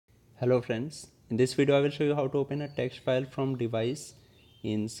Hello friends, in this video I will show you how to open a text file from device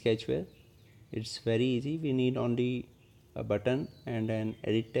in Sketchware. It's very easy. We need only a button and an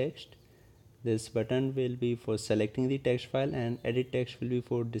edit text. This button will be for selecting the text file and edit text will be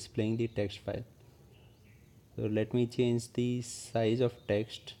for displaying the text file. So let me change the size of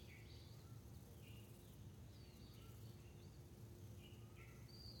text.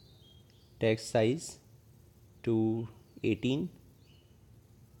 Text size to 18.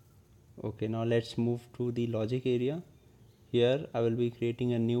 Okay, now let's move to the logic area. Here I will be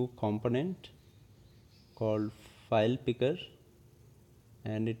creating a new component called file picker,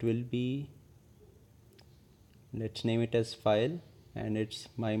 and it will be, let's name it as file, and its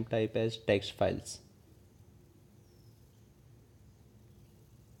MIME type as text files.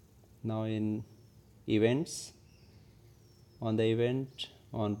 Now in events, on the event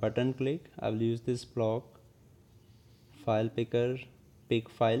on button click, I will use this block file picker pick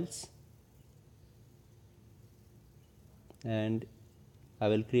files, and I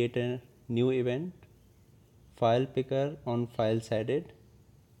will create a new event file picker on files added.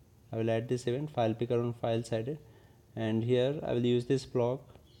 I will add this event file picker on files added, and here I will use this block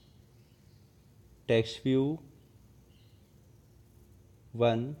text view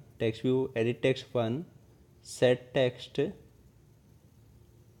 1 text view edit text 1 set text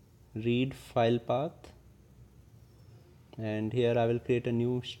read file path, and here I will create a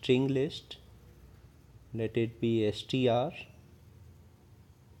new string list. Let it be str,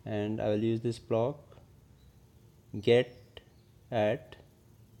 and I will use this block get at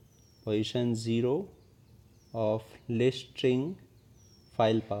position 0 of list string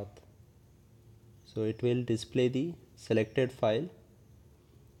file path. So it will display the selected file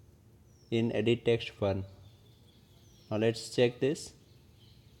in edit text 1. Now let's check this.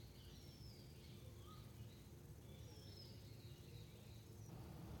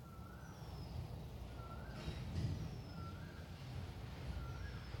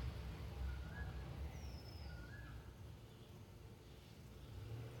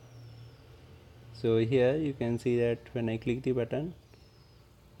 So here you can see that when I click the button,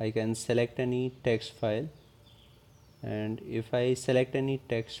 I can select any text file, and if I select any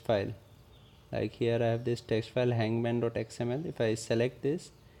text file, like here I have this text file hangman.xml, if I select this,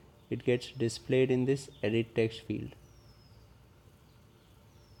 it gets displayed in this edit text field.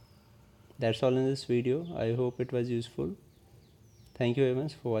 That's all in this video. I hope it was useful. Thank you very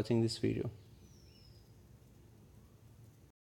much for watching this video.